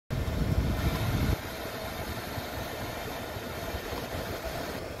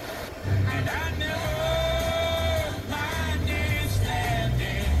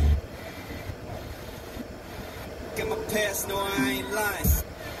Yes, no, I ain't lying.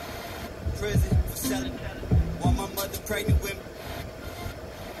 Prison for selling while my mother pregnant with me.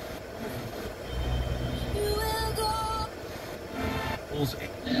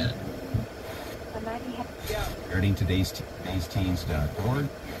 Starting todaysteens.org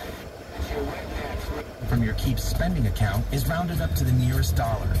from your Keep Spending account is rounded up to the nearest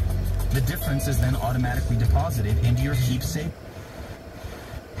dollar. The difference is then automatically deposited into your Keep Save.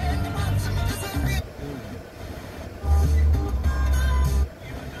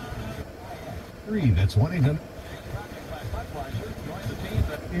 That's 1-800.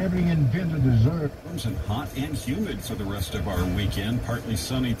 Every inventor deserves. And hot and humid for the rest of our weekend. Partly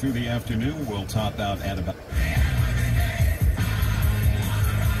sunny through the afternoon. We'll top out at about...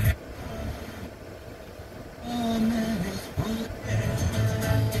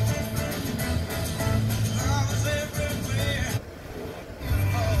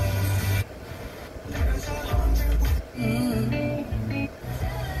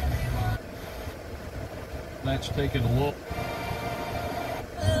 Let's take it a look.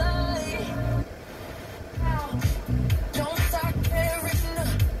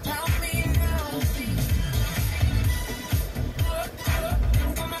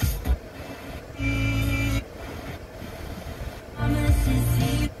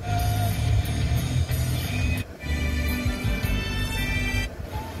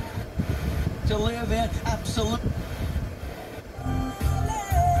 To live in absolute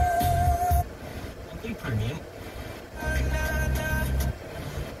premium.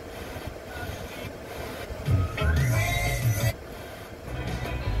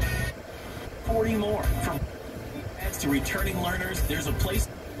 40 more. From ads to returning learners, there's a place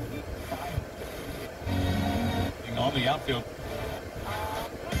On the outfield.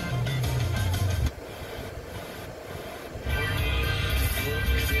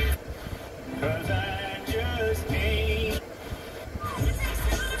 Cause I just can't.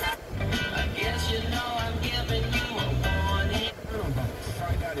 I guess you know I'm giving you a warning.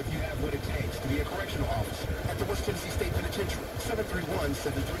 Find out if you have what it takes to be a correctional officer at the West Tennessee State Penitentiary.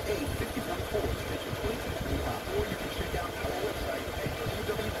 731-738-5044. Extension 2225. Or you can check out our website at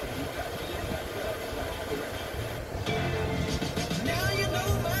www.dn.gov/correction. Now you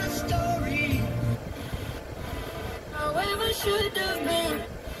know my story. However should